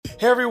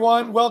Hey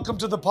everyone, welcome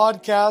to the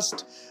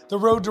podcast, The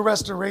Road to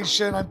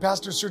Restoration. I'm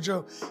Pastor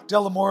Sergio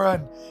Mora,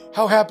 and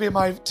how happy am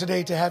I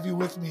today to have you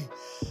with me.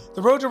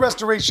 The Road to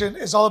Restoration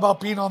is all about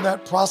being on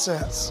that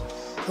process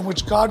in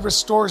which God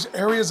restores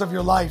areas of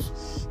your life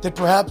that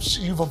perhaps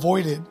you've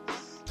avoided.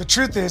 The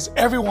truth is,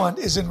 everyone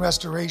is in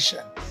restoration.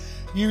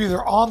 You're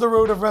either on the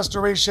road of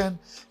restoration,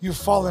 you've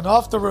fallen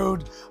off the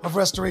road of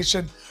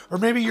restoration, or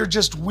maybe you're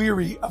just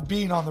weary of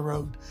being on the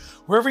road.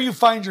 Wherever you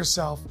find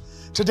yourself,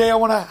 today I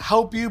want to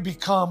help you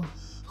become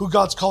who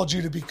God's called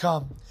you to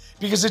become,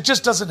 because it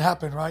just doesn't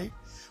happen, right?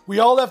 We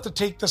all have to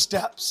take the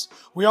steps.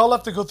 We all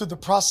have to go through the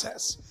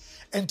process.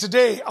 And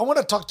today I want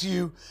to talk to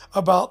you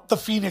about the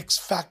Phoenix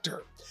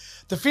Factor.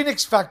 The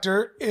Phoenix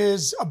Factor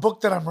is a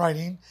book that I'm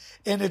writing,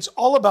 and it's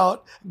all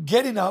about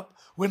getting up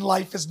when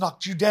life has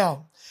knocked you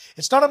down.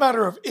 It's not a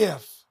matter of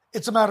if,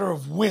 it's a matter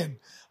of when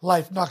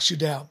life knocks you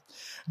down.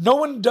 No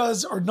one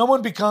does or no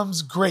one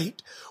becomes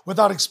great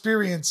without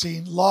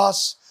experiencing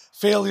loss,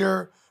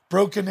 failure,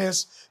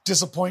 brokenness,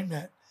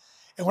 disappointment.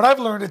 And what I've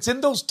learned, it's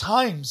in those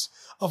times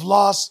of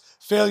loss,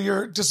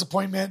 failure,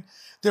 disappointment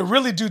that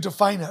really do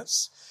define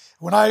us.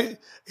 When I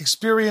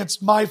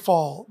experienced my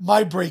fall,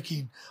 my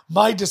breaking,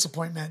 my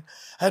disappointment,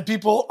 I had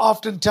people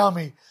often tell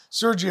me,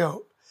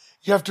 Sergio,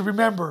 you have to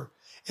remember,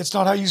 it's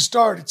not how you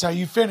start, it's how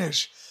you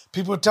finish.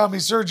 People would tell me,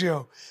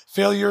 Sergio,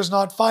 failure is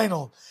not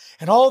final.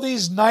 And all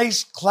these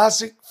nice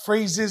classic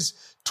phrases,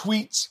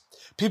 tweets,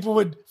 people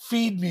would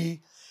feed me,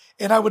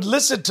 and I would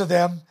listen to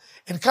them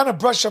and kind of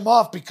brush them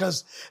off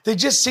because they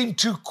just seemed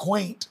too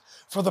quaint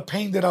for the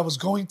pain that I was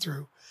going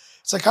through.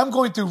 It's like I'm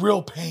going through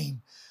real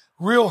pain,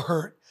 real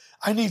hurt.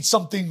 I need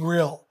something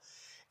real.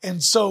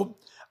 And so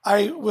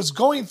I was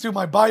going through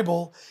my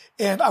Bible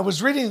and I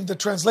was reading the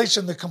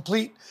translation, the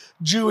complete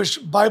Jewish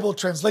Bible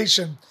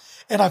translation,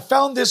 and I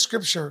found this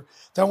scripture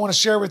that I want to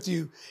share with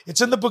you. It's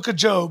in the book of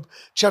Job,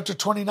 chapter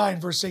 29,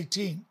 verse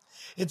 18.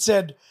 It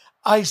said,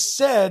 I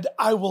said,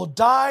 I will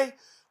die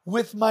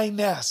with my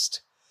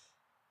nest.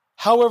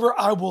 However,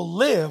 I will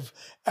live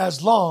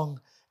as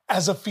long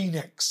as a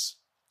phoenix.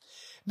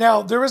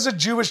 Now, there is a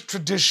Jewish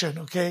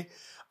tradition,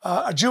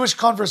 a Jewish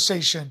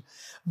conversation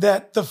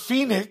that the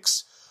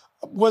phoenix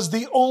was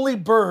the only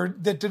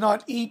bird that did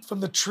not eat from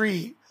the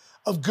tree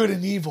of good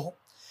and evil.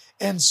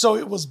 And so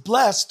it was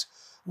blessed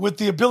with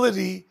the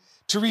ability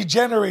to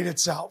regenerate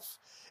itself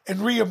and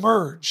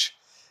reemerge.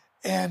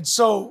 And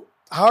so,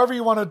 however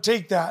you want to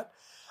take that,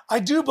 I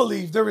do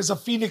believe there is a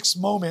phoenix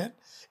moment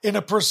in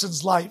a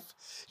person's life.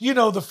 You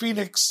know, the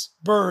phoenix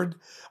bird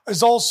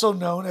is also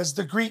known as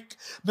the Greek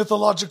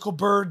mythological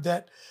bird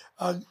that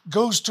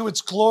goes to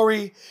its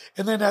glory,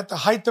 and then at the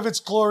height of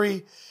its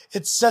glory,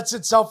 it sets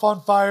itself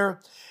on fire,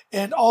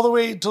 and all the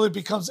way until it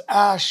becomes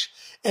ash,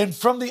 and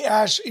from the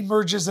ash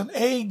emerges an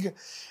egg,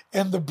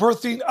 and the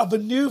birthing of a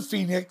new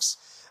phoenix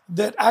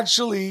that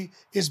actually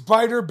is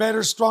brighter,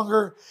 better,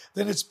 stronger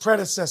than its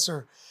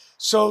predecessor.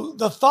 So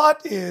the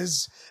thought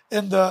is,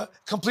 in the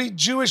complete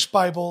Jewish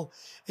Bible,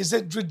 is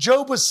that what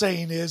Job was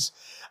saying is,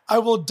 I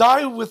will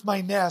die with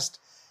my nest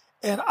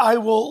and I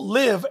will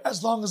live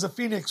as long as a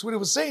phoenix. What it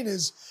was saying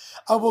is,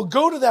 I will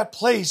go to that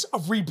place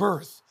of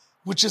rebirth,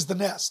 which is the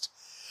nest,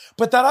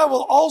 but that I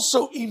will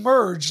also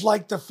emerge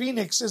like the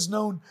phoenix is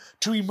known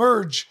to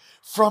emerge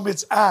from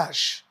its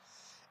ash.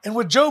 And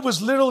what Job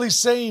was literally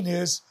saying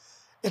is,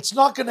 it's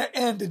not going to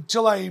end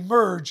until I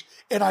emerge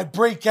and I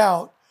break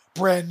out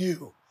brand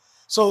new.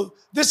 So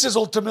this is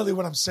ultimately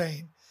what I'm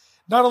saying,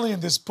 not only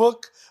in this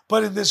book,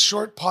 but in this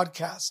short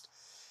podcast.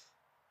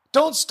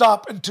 Don't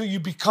stop until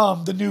you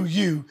become the new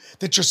you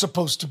that you're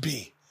supposed to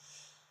be.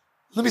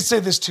 Let me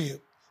say this to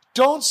you.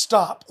 Don't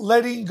stop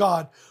letting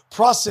God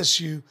process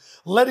you,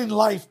 letting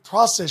life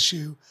process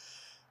you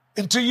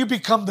until you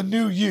become the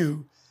new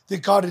you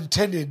that God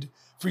intended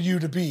for you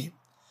to be.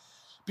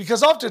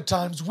 Because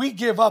oftentimes we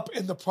give up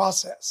in the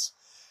process.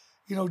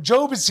 You know,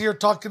 Job is here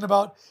talking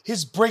about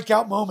his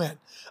breakout moment.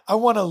 I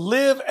want to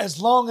live as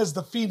long as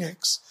the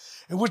phoenix.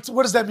 And what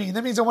does that mean?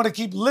 That means I want to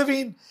keep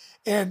living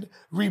and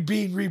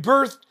being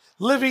rebirthed,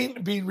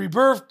 living, being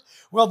rebirthed.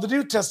 Well, the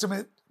New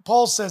Testament,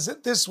 Paul says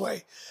it this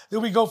way,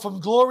 that we go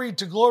from glory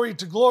to glory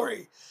to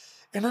glory.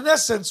 And in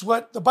essence,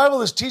 what the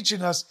Bible is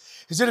teaching us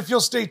is that if you'll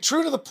stay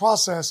true to the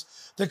process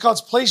that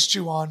God's placed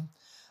you on,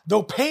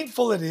 though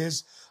painful it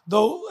is,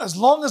 though as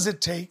long as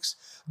it takes,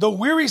 though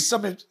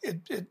wearisome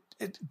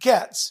it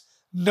gets,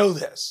 know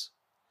this.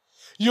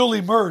 You'll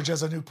emerge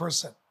as a new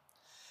person.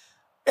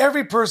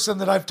 Every person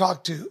that I've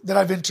talked to, that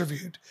I've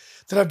interviewed,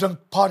 that I've done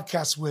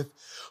podcasts with,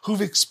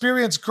 who've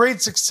experienced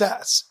great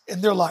success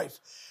in their life,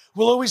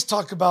 will always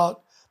talk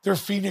about their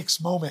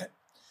Phoenix moment.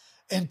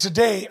 And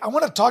today, I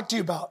want to talk to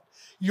you about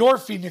your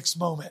Phoenix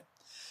moment.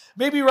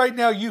 Maybe right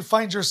now you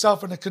find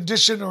yourself in a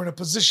condition or in a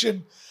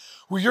position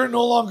where you're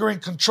no longer in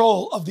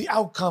control of the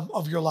outcome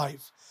of your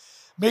life.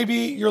 Maybe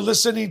you're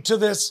listening to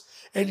this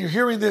and you're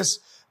hearing this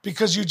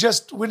because you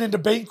just went into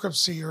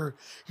bankruptcy, or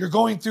you're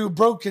going through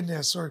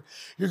brokenness, or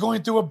you're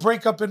going through a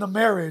breakup in a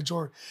marriage,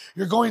 or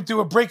you're going through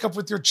a breakup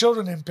with your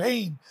children in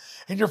pain,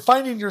 and you're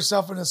finding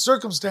yourself in a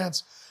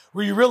circumstance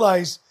where you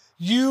realize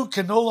you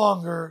can no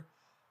longer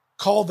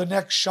call the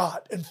next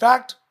shot. In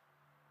fact,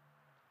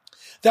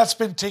 that's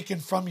been taken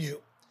from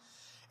you.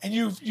 And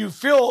you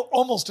feel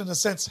almost, in a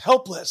sense,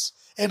 helpless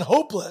and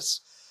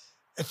hopeless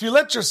if you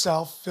let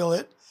yourself feel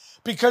it,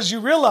 because you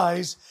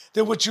realize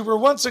that what you were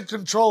once in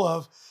control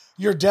of,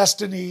 your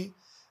destiny,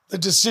 the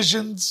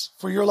decisions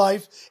for your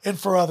life and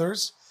for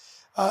others,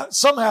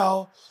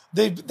 somehow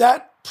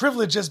that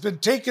privilege has been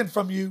taken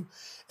from you,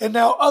 and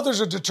now others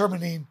are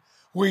determining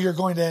where you're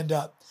going to end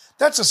up.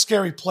 That's a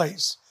scary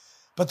place,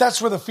 but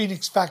that's where the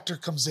Phoenix factor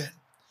comes in.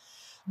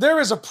 There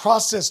is a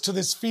process to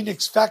this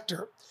Phoenix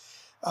factor,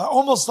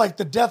 almost like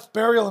the death,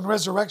 burial, and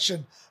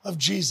resurrection of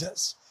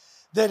Jesus,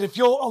 that if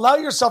you'll allow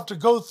yourself to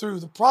go through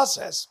the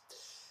process,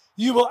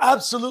 you will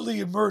absolutely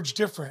emerge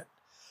different.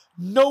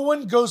 No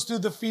one goes through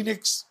the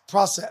Phoenix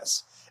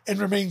process and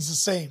remains the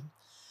same.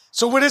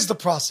 So what is the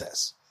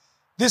process?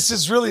 This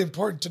is really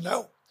important to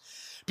know,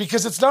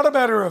 because it's not a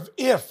matter of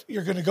if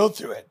you're going to go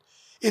through it.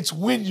 It's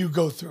when you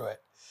go through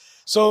it.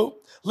 So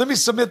let me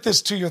submit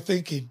this to your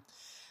thinking,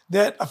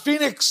 that a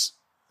Phoenix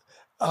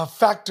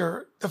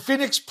factor, the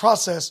Phoenix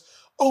process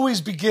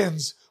always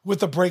begins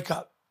with a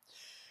breakup.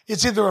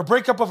 It's either a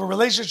breakup of a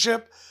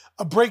relationship,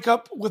 a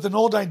breakup with an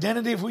old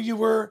identity of who you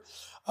were,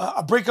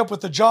 a breakup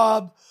with a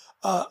job,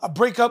 a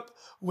breakup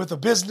with a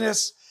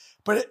business.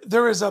 But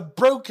there is a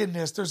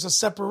brokenness, there's a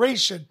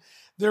separation.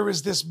 There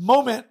is this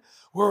moment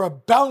where a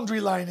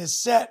boundary line is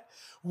set,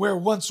 where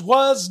once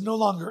was no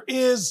longer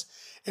is,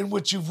 and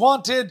what you've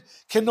wanted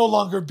can no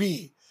longer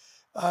be.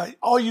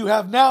 All you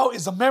have now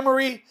is a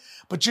memory,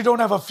 but you don't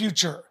have a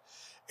future.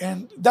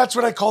 And that's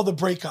what I call the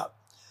breakup.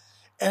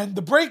 And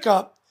the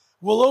breakup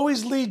will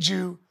always lead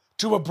you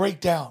to a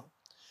breakdown.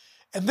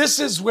 And this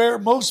is where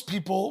most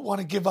people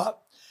want to give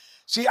up.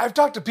 See, I've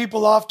talked to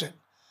people often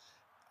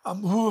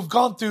who have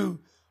gone through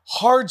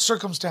hard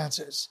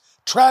circumstances,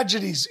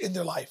 tragedies in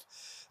their life,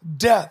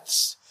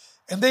 deaths,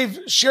 and they've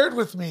shared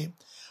with me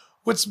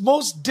what's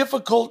most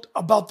difficult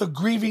about the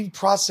grieving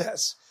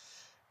process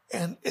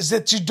and is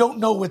that you don't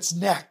know what's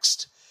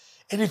next.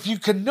 And if you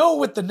can know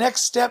what the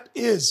next step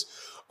is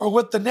or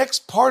what the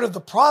next part of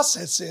the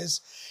process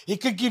is,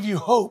 it could give you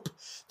hope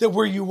that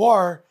where you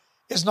are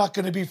is not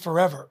going to be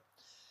forever.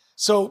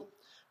 So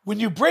when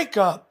you break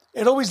up,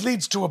 it always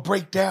leads to a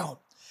breakdown.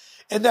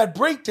 And that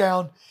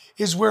breakdown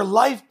is where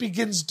life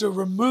begins to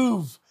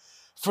remove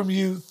from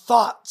you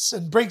thoughts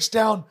and breaks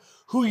down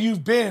who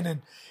you've been.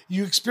 And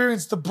you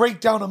experience the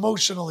breakdown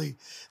emotionally,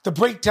 the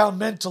breakdown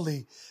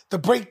mentally, the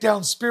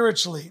breakdown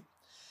spiritually.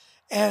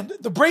 And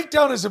the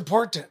breakdown is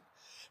important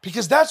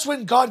because that's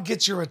when God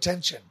gets your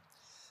attention.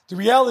 The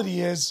reality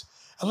is,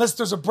 unless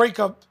there's a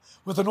breakup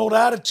with an old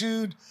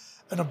attitude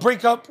and a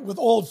breakup with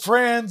old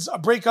friends, a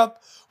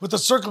breakup with a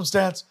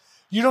circumstance,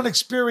 you don't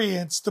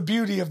experience the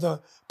beauty of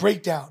the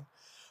breakdown.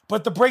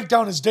 But the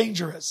breakdown is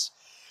dangerous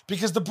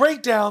because the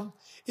breakdown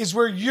is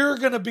where you're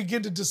going to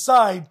begin to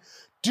decide,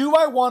 do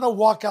I want to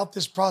walk out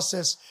this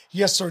process?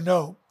 Yes or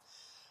no?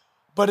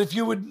 But if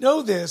you would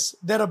know this,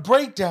 that a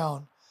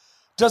breakdown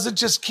doesn't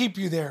just keep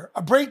you there.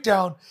 A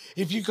breakdown,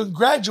 if you can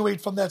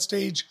graduate from that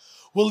stage,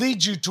 will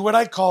lead you to what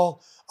I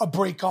call a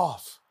break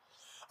off.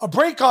 A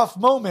break off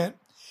moment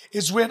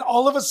is when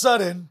all of a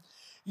sudden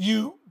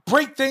you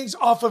break things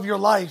off of your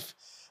life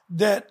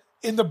that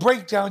in the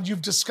breakdown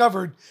you've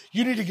discovered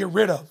you need to get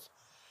rid of.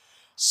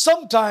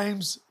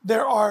 Sometimes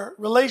there are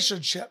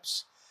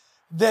relationships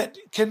that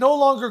can no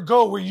longer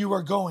go where you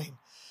are going.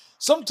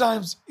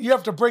 Sometimes you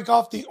have to break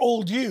off the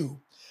old you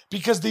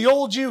because the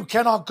old you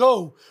cannot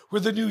go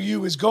where the new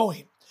you is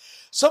going.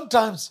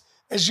 Sometimes,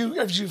 as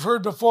you've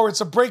heard before,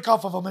 it's a break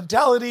off of a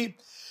mentality.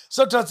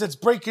 Sometimes it's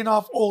breaking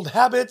off old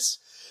habits.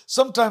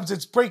 Sometimes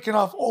it's breaking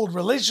off old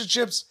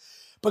relationships.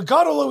 But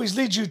God will always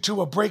lead you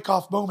to a break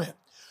off moment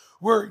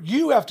where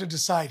you have to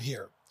decide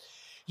here.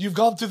 You've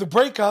gone through the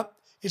breakup.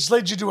 It's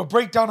led you to a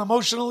breakdown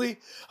emotionally,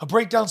 a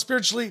breakdown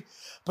spiritually,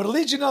 but it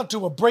leads you now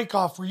to a break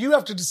off where you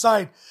have to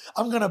decide,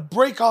 I'm going to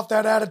break off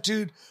that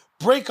attitude,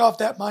 break off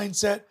that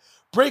mindset,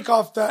 break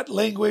off that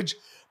language,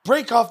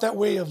 break off that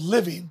way of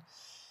living.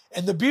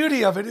 And the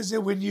beauty of it is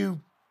that when you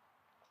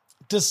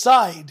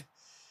decide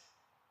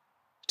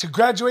to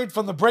graduate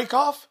from the break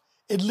off,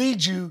 it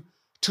leads you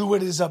to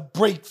what is a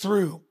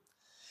breakthrough.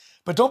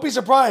 But don't be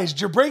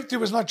surprised, your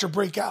breakthrough is not your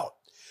breakout.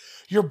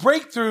 Your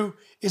breakthrough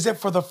is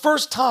that for the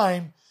first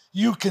time,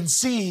 you can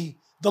see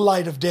the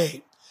light of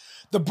day.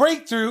 The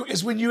breakthrough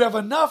is when you have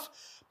enough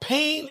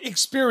pain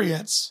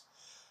experience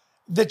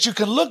that you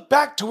can look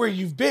back to where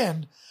you've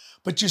been,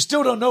 but you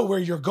still don't know where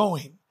you're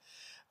going.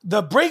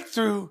 The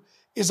breakthrough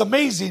is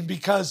amazing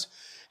because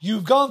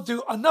you've gone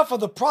through enough of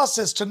the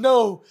process to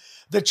know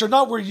that you're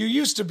not where you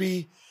used to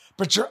be,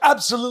 but you're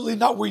absolutely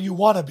not where you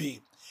want to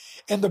be.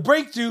 And the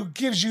breakthrough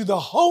gives you the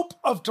hope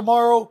of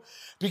tomorrow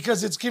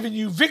because it's given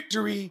you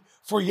victory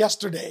for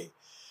yesterday.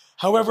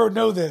 However,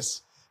 know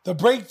this, the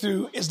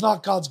breakthrough is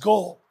not God's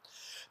goal.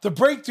 The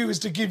breakthrough is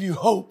to give you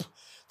hope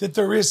that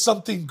there is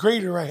something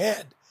greater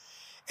ahead.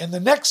 And the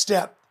next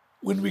step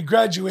when we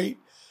graduate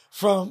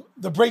from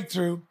the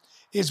breakthrough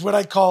is what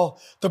I call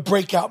the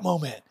breakout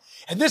moment.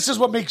 And this is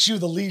what makes you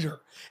the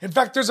leader. In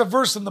fact, there's a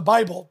verse in the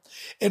Bible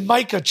in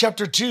Micah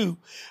chapter 2,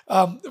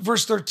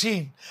 verse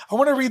 13. I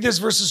want to read this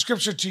verse of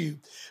scripture to you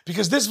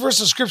because this verse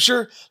of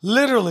scripture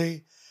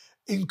literally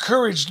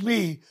encouraged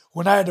me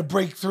when I had to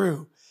break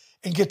through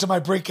and get to my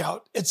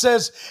breakout. It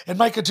says in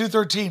Micah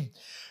 2:13,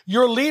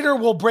 your leader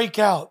will break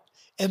out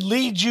and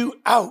lead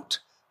you out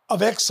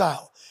of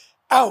exile,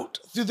 out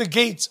through the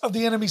gates of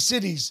the enemy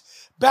cities,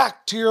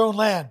 back to your own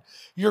land.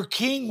 Your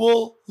king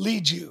will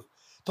lead you.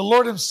 The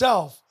Lord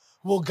himself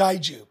will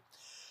guide you.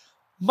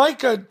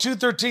 Micah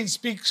 2:13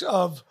 speaks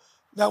of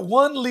that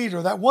one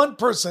leader, that one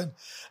person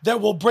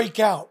that will break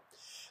out,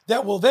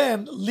 that will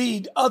then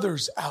lead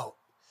others out.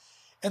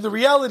 And the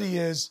reality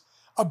is,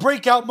 a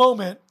breakout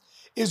moment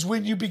is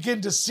when you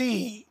begin to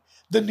see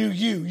the new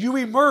you. You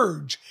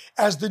emerge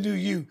as the new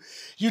you.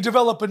 You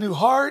develop a new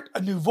heart,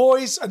 a new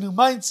voice, a new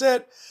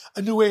mindset,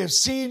 a new way of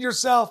seeing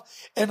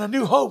yourself, and a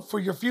new hope for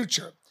your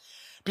future.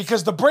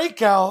 Because the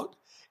breakout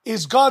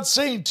is God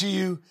saying to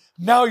you,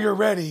 now you're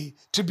ready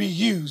to be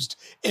used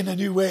in a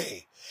new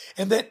way.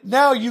 And that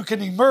now you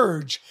can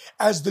emerge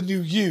as the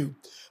new you.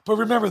 But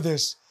remember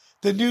this,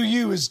 the new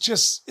you is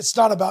it's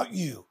not about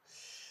you.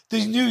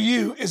 The new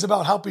you is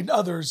about helping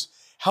others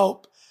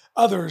help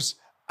others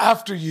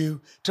after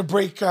you to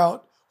break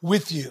out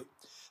with you.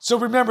 So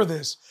remember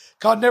this,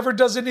 God never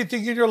does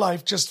anything in your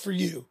life just for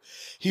you.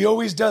 He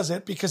always does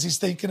it because he's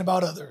thinking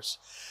about others.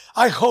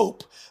 I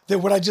hope that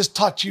what I just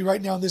taught you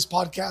right now in this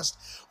podcast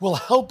will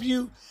help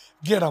you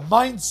get a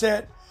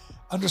mindset,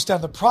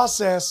 understand the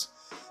process,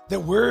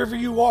 that wherever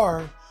you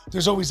are,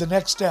 there's always a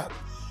next step.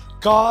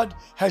 God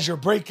has your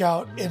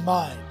breakout in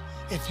mind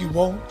if you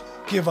won't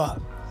give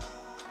up.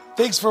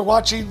 Thanks for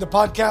watching the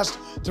podcast,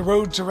 The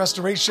Road to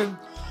Restoration.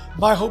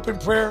 My hope and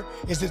prayer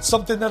is that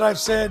something that I've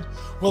said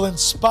will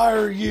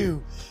inspire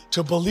you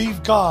to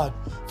believe God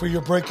for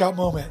your breakout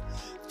moment.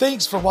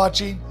 Thanks for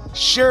watching.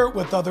 Share it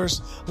with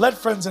others. Let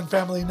friends and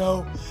family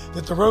know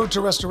that the Road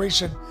to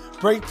Restoration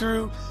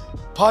Breakthrough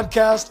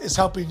podcast is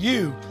helping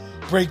you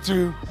break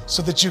through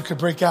so that you can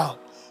break out.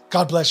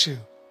 God bless you.